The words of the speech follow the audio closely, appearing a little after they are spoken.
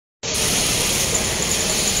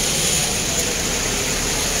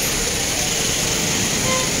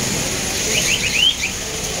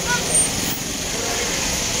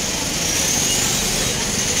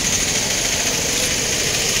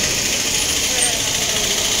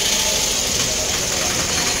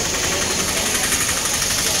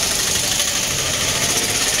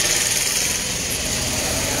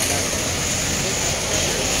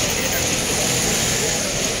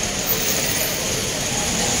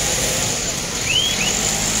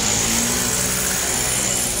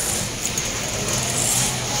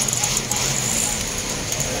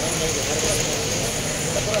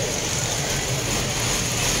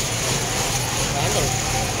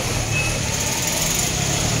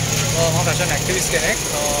මම ෆැෂන් ඇක්ටිවිස්ට් කෙනෙක්.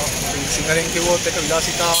 සිංහලෙන් කිව්වොත් එක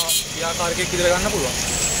විලාසිතා ක්‍රියාකාරකයෙක් ඉදිරියට ගන්න පුළුවන්.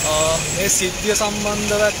 මේ සිද්ධිය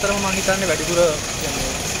සම්බන්ධව ඇත්තටම මම හිතන්නේ වැඩිපුර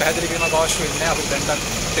පැහැදිලි කිරීමක් අවශ්‍ය වෙන්නේ නැහැ. අපිට දැන්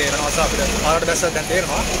තේරෙනවා සහ අපිට පාරට දැස්සක් දැන්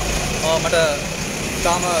තේරෙනවා. මට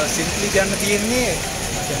තාම සිම්ප්ලි කියන්න තියෙන්නේ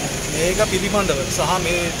මේක පිළිබඳව සහ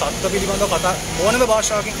මේ තත්ත්ව පිළිබඳව ඕනෑම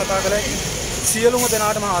භාෂාවකින් කතා කළා සියලුම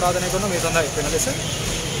දෙනාටම ආරාධනය කරනවා මේ සඳහා එක් වෙන ලෙස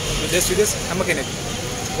විදේශ හැම කෙනෙක්.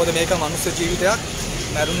 මොකද මේක මනුස්ස ජීවිතයක්,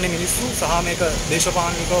 මරුන්නේ මිනිස්සු සහ මේක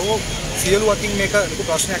දේශපාලනිකව සියලු අතින් මේක ලොකු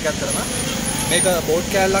ප්‍රශ්නයක් ඇත්තටම. මේක බෝඩ්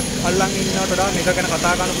කෑල්ලක් අල්ලන් ඉන්නවට වඩා මේක ගැන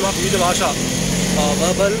කතා කරන්න පුළුවන් විවිධ භාෂා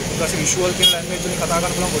verbal ඊට විෂුවල් කියන ලැන්ග්වේජ් වලින් කතා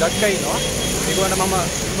කරන්න පුළුවන් ගොඩක් අය ඉන්නවා. ඒගොල්ලන්ට මම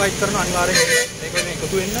ඉන්වයිට් කරනවා අනිවාර්යෙන් මේක වෙන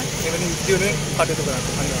එකතු වෙන්න මෙවැනි විද්‍යාවේ කටයුතු කරන්න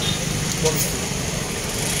අනිවාර්යෙන්. බොහොම ස්තුතියි.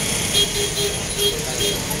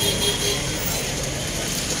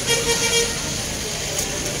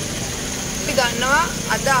 අපි දන්නවා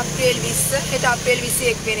අද අප්‍රේල් 20 හෙට අප්‍රේල්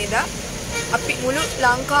 21 වෙනිදා අපි මුළු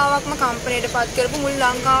ලංකාවක්ම කම්පණයට පත් කරපු මුළු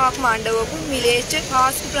ලංකාවක්ම අඬවපු මිලේච්ඡ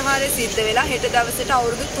පාස්කු ප්‍රහාරය සිද්ධ වෙලා හෙට දවසට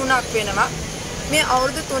අවුරුදු 3ක් වෙනවා. මේ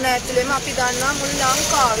අවුරුදු 3 ඇතුළෙම අපි දන්නවා මුළු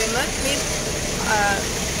ලංකාවෙම මේ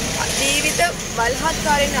ජීවිත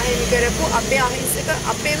බලහත්කාරයෙන් අහිමි කරපු අපේ අහිංසක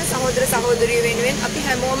අපේම සහෝදර සහෝදරියෝ වෙනුවෙන් අපි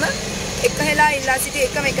හැමෝම එකහෙලා ඉල්ලා සිටි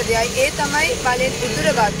එකම එක දෙයයි. ඒ තමයි බලෙන්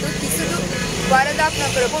උදුරගත්තු කිසිදු වරදක්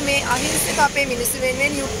නොකරපු මේ අහිංසක අපේ මිනිස්සු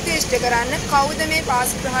වෙනුවෙන් යුක්තිය ඉෂ්ට කරන්න කවුද මේ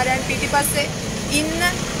පාස්කු ප්‍රහාරයන් පිටිපස්සේ ඉන්න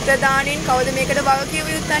ප්‍රධානීන්, කවුද මේකට වගකිය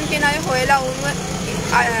යුත්තන් කියන අය හොයලා උන්ව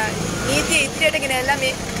නීතිය ඉදිරියට ගෙනල්ලා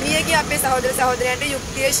මේ මියගිය අපේ සහෝදර සහෝදරයන්ට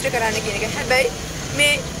යුක්තිය ඉෂ්ට කරන්න කියන එක. හැබැයි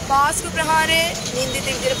මේ පාස්කු ප්‍රහාරයේ නින්දිත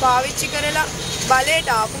විදිහට පාවිච්චි කරලා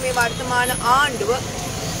බලයට ආපු මේ වර්තමාන ආණ්ඩුව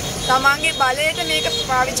තමන්ගේ බලයට මේක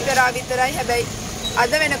පාවිච්චි කරා විතරයි. හැබැයි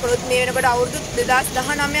අද වෙනකොට මේ වෙනකොට අවුරුදු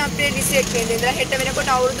 2019 අප්‍රේල් 21 වෙනිදා ඉඳලා හෙට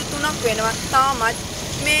වෙනකොට අවුරුදු 3ක් වෙනවා. තාමත්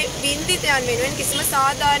මේ වින්දිතයන් වෙනුවෙන් කිසිම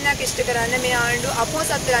සාධාරණයක් ඉෂ්ට කරන්න මේ ආණ්ඩුව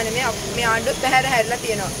අපොහොසත් වෙලා නෙමෙයි මේ ආණ්ඩුව පැහැර හැරලා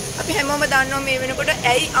තියෙනවා. අපි හැමෝම දන්නවා මේ වෙනකොට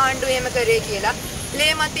ඇයි ආණ්ඩුව එහෙම කරේ කියලා.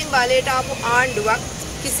 ලේ මතින් බලයට ආපු ආණ්ඩුවක්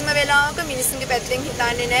කිසිම වෙලාවක මිනිසුන්ගේ පැත්තෙන්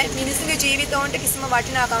හිතන්නේ නැහැ. මිනිසුන්ගේ ජීවිතවලට කිසිම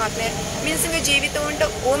වටිනාකමක් නැහැ. මිනිසුන්ගේ ජීවිතවලට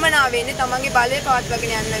උවමනා වෙන්නේ තමන්ගේ බලය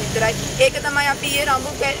පවත්වාගෙන යන්න විතරයි. ඒක තමයි අපි ඊයේ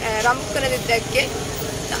රම්බුක් කරන දෙද්දක්කේ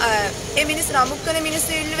ඒ මිනිස්සු රම්බුක් කරන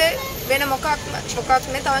මිනිස්සු ඉල්ලුවේ වෙන මොකක්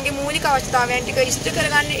නේ තමන්ගේ මූලික අවශ්‍යතාවයන් ටික ඉෂ්ට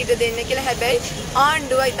කරගන්න ඉඩ දෙන්න කියලා. හැබැයි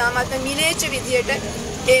ආණ්ඩුව ඉතාමත් මිලේච්ඡ විදියට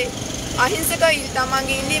ඒ අහිංසක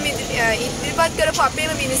තමන්ගේ ඉල්ලීම ඉදිරිපත් කරපු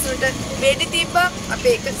අපේම මිනිස්සුන්ට වෙඩි තිබ්බා.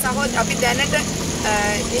 අපේ එක සහෝදර අපි දැනට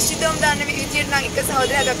නිශ්චිතවම දන්න විදියට නම් එක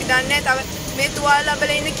සහෝදරයෙක් අපි දන්නේ තව මේ තුවාල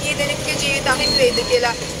ලැබලා ඉන්න කී දෙනෙක්ගේ ජීවිත අහිමි වෙයිද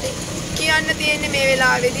කියලා කියන්න තියෙන්නේ මේ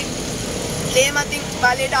වෙලාවේදී. ලේ මතින්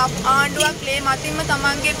බලයට ආණ්ඩුවක් ලේ මතින්ම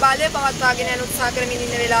තමන්ගේ බලය පවත්වාගෙන යන උත්සාහ කරමින්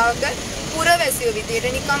ඉන්න වෙලාවක පුරවැසියෝ විදියට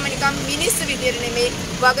නිකම් මිනිස්සු විදියට නෙමෙයි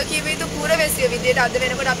වගකීම යුතු පුරවැසියෝ විදියට අද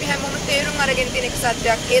වෙනකොට අපි හැමෝම තේරුම් අරගෙන තියෙන එක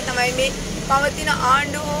සත්‍යයක්. ඒ තමයි මේ පවතින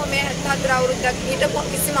ආණ්ඩුව මේ 74 අවුරුද්දක් හිටපු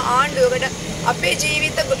කිසිම ආණ්ඩුවකට අපේ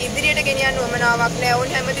ජීවිත ඉදිරියට ගෙනියන්න උවමනාවක් නැහැ.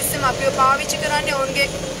 ඕන් හැමතිස්සෙම අපිව පාවිච්චි කරන්නේ ඕන්ගේ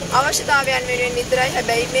අවශ්‍යතාවයන් වෙනුවෙන් විතරයි.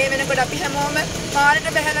 හැබැයි මේ වෙනකොට අපි හැමෝම පාරට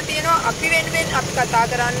බහැලා තියෙනවා. අපි වෙනුවෙන් අපි කතා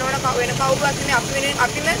කරන්න ඕන වෙන කවුරුවත් නෙමෙයි. අපි වෙනුවෙන්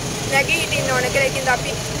අපිම නැගී හිටින්න ඕන කියලා. ඒකින්ද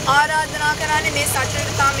අපි ආරාධනා කරන්නේ මේ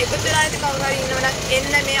සටනට තාම එකතු වෙලා නැති කවුරු හරි ඉන්නවනම්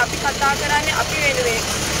එන්න මේ අපි කතා කරන්නේ අපි වෙනුවෙන්.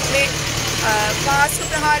 මේ පාස්කු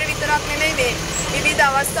ප්‍රහාර විතරක් නෙමෙයි මේ විවිධ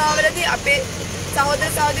අවස්ථාවලදී අපේ සහෝදර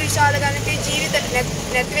සහෝදරි විශාල ගණනක ජීවිත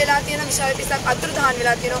නැති වෙලා තියෙන විශාල පිරිසක් අතුරුදහන්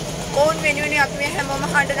වෙලා තියෙනවා. ඕන් වෙනුවෙන් අපි මේ හැමෝම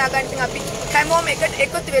හඬ නගන්න අපි හැමෝම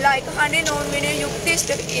එකතු වෙලා එක හඬෙන් ඕන් වෙනුවෙන්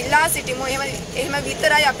යුක්තිෂ්ඨ ඉල්ලා සිටිමු. එහෙම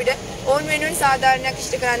විතරයි අපිට ඕන් වෙනුවෙන් සාධාරණයක්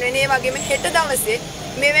ඉෂ්ට කරන්න වෙන්නේ. ඒ වගේම හෙට දවසේ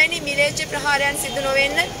මෙවැනි මිලේච්ඡ ප්‍රහාරයන් සිදු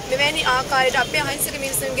නොවෙන්න මෙවැනි ආකාරයට අපේ අහිංසක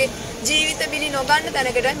මිනිසුන්ගේ ජීවිත බිලි නොගන්න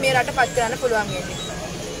තැනකට මේ රටපත් කරන්න පුළුවන් වෙන්නේ.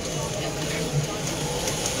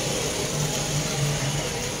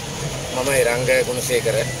 මම රංග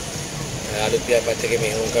ගුණසේකර අලුත් ව්‍යාපෘතිකේ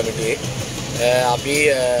මෙහෙයුම් කමිටුවේ අපි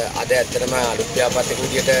අද ඇත්තටම අලුත් ව්‍යාපෘතික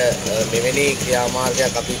විදියට මෙවැනි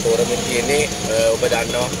ක්‍රියාමාර්ගයක් අපි තෝරමින් තියෙන්නේ. ඔබ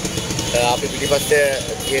දන්නවා අපි පිටිපස්සේ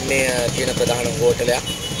තියෙන ප්‍රධාන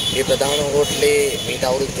හෝටලයක්. මේ ප්‍රධාන හෝටලේ මීට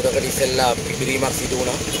අවුරුදු 3කට ඉස්සෙල්ලා පිපිරීමක් සිදු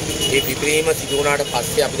වුණා. මේ පිපිරීම සිදු වුණාට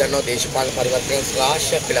පස්සේ අපි දන්නවා දේශපාලන පරිවර්තන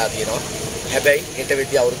රාශියක් වෙලා තියෙනවා. හැබැයි හෙට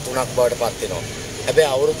වෙද්දී අවුරුදු 3ක් බවට පත් වෙනවා.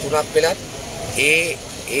 හැබැයි අවුරුදු 3ක් වෙලත්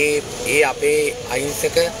ඒ අපේ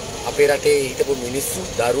අහිංසක අපේ රටේ හිටපු මිනිස්සු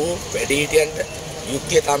දරුවෝ වැඩිහිටියන්ට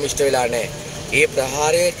යුක්තිය තාම ඉෂ්ට වෙලා නැහැ. ඒ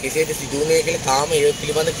ප්‍රහාරය කෙසේද සිදු වුණේ කියලා තාම ඒ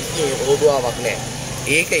පිළිබඳ කිසිම හොබුවාවක් නැහැ.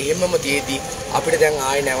 ඒක එහෙමම තියේදී අපිට දැන්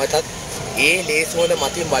ආයෙ නැවතත් ඒ ලේසෝන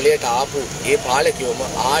මතින් බලයට ආපු ඒ පාලකයෝම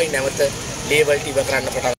ආයෙ නැවත ලේවල්ට ඉව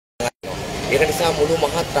කරන්න පටන් ගන්නවා. ඒක නිසා මුළු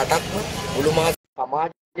මහත් රටක්ම මුළු මහත්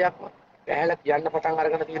සමාජයක්ම පැහැලා කියන්න පටන්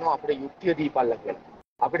අරගෙන තියෙනවා අපිට යුක්තිය දීපල්ලා කියලා.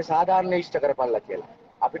 අපිට සාධාරණ ඉෂ්ට කරපල්ලා කියලා.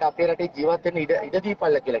 අපිට අපේ රටේ ජීවත් වෙන්න ඉඩ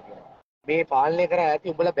දීපල්ලා කියලා කියනවා. මේ පාලනය කර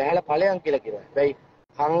ඇති උඹලා බහැලා ඵලයන් කියලා කියනවා. හැබැයි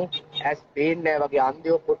කන් ඇස් පේන්නේ නැහැ වගේ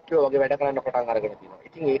අන්ධයෝ පොට්ටියෝ වගේ වැඩ කරන්න පටන් අරගෙන තියෙනවා.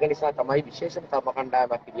 ඉතින් ඒක නිසා තමයි විශේෂම තම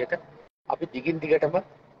කණ්ඩායමක් විදියට අපි දිගින් දිගටම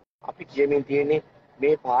අපි කියමින් තියෙන්නේ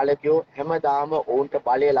මේ පාලකයෝ හැමදාම ඔවුන්ට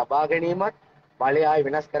බලය ලබා ගැනීමත් බලය ආයි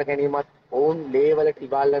වෙනස් කර ගැනීමත් ඔවුන් ලේවලට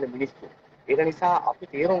ඉවල්ලන මිනිස්සු. ඒක නිසා අපි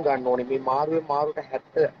තේරුම් ගන්න ඕනේ මේ මාරුවේ මාරුට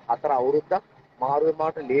 74 අවුරුද්දක් මාරුවේ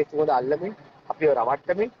මාරුට ලේසි හොඳ අල්ලමින් අපිව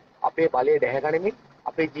රවට්ටමින් අපේ බලය දැහැගනිමින්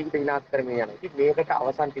අපේ ජීවිත විනාශ කරමින් යනවා. ඉතින් මේකට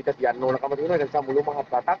අවසන් පිට තියන්න ඕනකම තියෙනවා. ඒ නිසා මුළු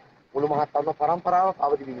මහත් රටක් මුළු මහත් තරුණ පරම්පරාවක්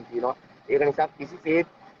අවදි වෙමින් තියෙනවා. ඒක නිසා කිසිසේත්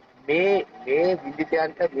මේ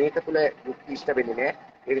විද්‍යාන්ත මේක තුල යුක්ති ඉෂ්ට වෙන්නේ නැහැ.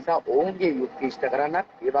 ඒ නිසා ඔවුන්ගේ යුක්ති ඉෂ්ට කරන්න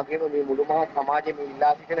ඒ වගේම මේ මුළු මහත් සමාජයේ මේ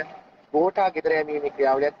ඉල්ලා සිටින ගෝඨා ගෙදර යෑමේ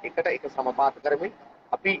ක්‍රියාවලියත් එකට එක සමපාත කරමින්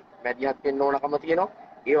අපි මැදිහත් වෙන්න ඕනකම තියෙනවා.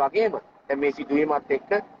 ඒ වගේම දැන් මේ සිදුවීමත්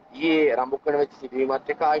එක්ක ඊයේ රම්බුක්කන වෙච්ච සිදුවීමත්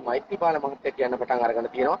එක්ක ආයි මෛත්‍රීපාල මහත්තයා කියන්න පටන් අරගෙන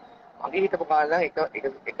තියෙනවා. මගේ හිතපු කාලේ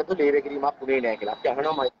එකතු ලේවැගිරීමක් වුණේ නැහැ කියලා. අපි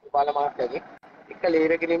අහනවා මෛත්‍රීපාල මහත්තයාගෙන් එක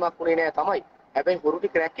ලේවැගිරීමක් වුණේ නැහැ තමයි. හැබැයි හොරු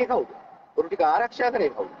ටික රැක්කේ කවුද? හොරු ටික ආරක්ෂා කරේ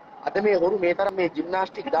කවුද? අද මේ හොරු මේ තරම් මේ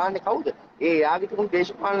ජිම්නාස්ටික් දාන්නේ කවුද? ඒ යාගේ තිබුණු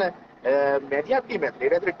දේශපාලන මැදිහත් වීම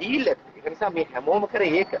ඇතුළේ ඒකට ඩීල් එක. ඒක නිසා මේ හැමෝම කරේ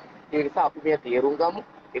ඒක. ඒ නිසා අපි මේ තේරුම් ගමු.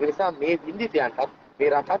 ඒක නිසා මේ වින්දිතයන්ටත් මේ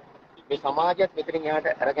රටත් මේ සමාජයත් මෙතනින් එහාට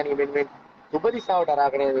අරගෙන මෙන්න සුබ දිශාවට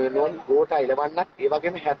අරගෙන යන ගෝඨා ඉලවන්නත් ඒ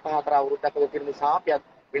වගේම 74 අවුරුද්දක තියෙන සාපයත්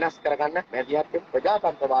විනාශ කරගන්න මැදිහත්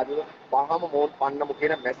ප්‍රජාතන්ත්‍රවාදීව වහම මෝන් පන්නමු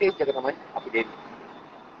කියන මැසේජ් එක තමයි අපි දෙන්නේ.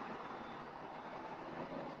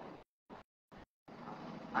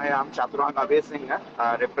 I am Chaturang Abesingha,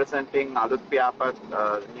 representing Alut Piapat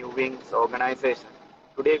New Wings organization.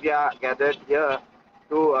 Today we are gathered here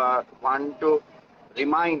to want to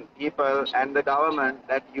remind people and the government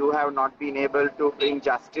that you have not been able to bring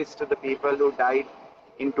justice to the people who died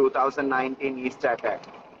in 2019 Easter attack.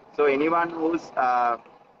 So anyone who's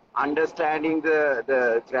understanding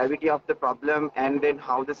the gravity of the problem and then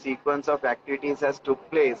how the sequence of activities has took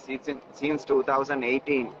place since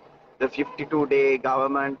 2018, the 52-day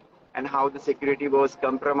government and how the security was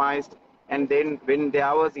compromised, and then when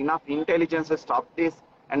there was enough intelligence to stop this,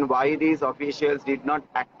 and why these officials did not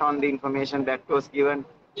act on the information that was given,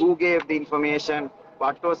 who gave the information,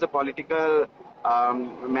 what was the political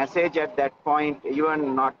message at that point,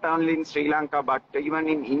 even not only in Sri Lanka but even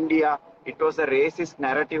in India. It was a racist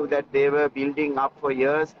narrative that they were building up for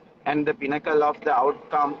years, and the pinnacle of the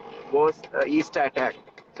outcome was Easter attack.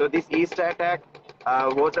 So this Easter attack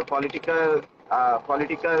was a political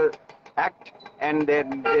act, and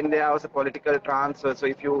then there was a political transfer. So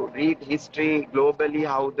if you read history globally,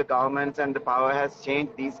 how the governments and the power has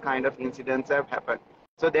changed, these kind of incidents have happened.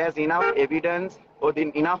 So there's enough evidence or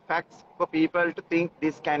enough facts for people to think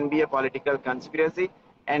this can be a political conspiracy,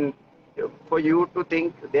 and for you to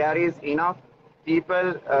think there is enough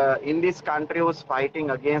people in this country who's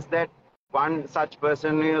fighting against that. One such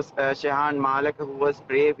person is Shehan Malak, who was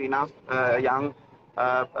brave enough, young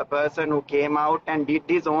a person who came out and did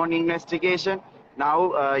his own investigation.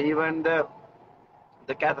 Now even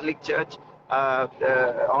the Catholic Church,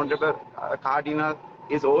 Honorable Cardinal,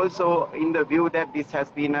 is also in the view that this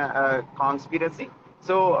has been a conspiracy.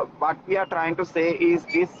 So what we are trying to say is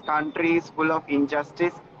this country is full of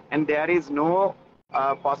injustice, and there is no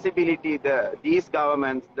possibility these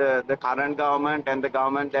governments, the current government and the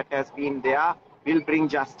government that has been there, will bring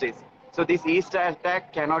justice. So this Easter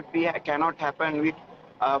attack cannot happen with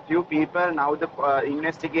a few people. Now the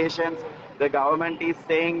investigations, the government is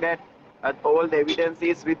saying that all the evidence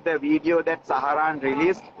is with the video that Saharan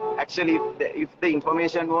released. Actually, if the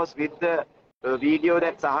information was with the video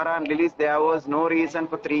that Saharan released, there was no reason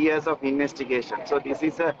for 3 years of investigation. So this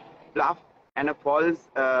is a bluff and a false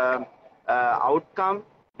outcome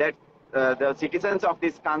that the citizens of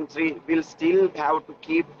this country will still have to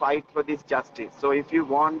keep fight for this justice. So if you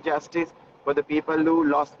want justice for the people who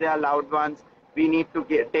lost their loved ones, we need to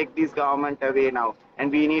take this government away now,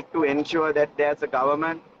 and we need to ensure that there's a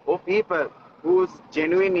government or people who's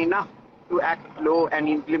genuine enough to act law and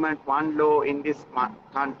implement one law in this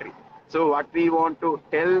country. So what we want to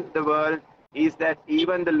tell the world is that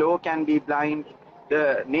even the law can be blind.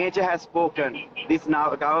 The nature has spoken. This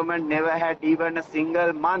now government never had even a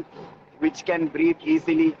single month which can breathe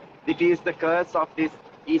easily. It is the curse of this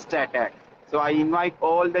Easter attack. So I invite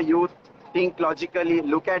all the youth, think logically,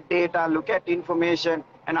 look at data, look at information,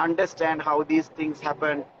 and understand how these things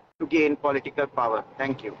happen to gain political power.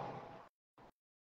 Thank you.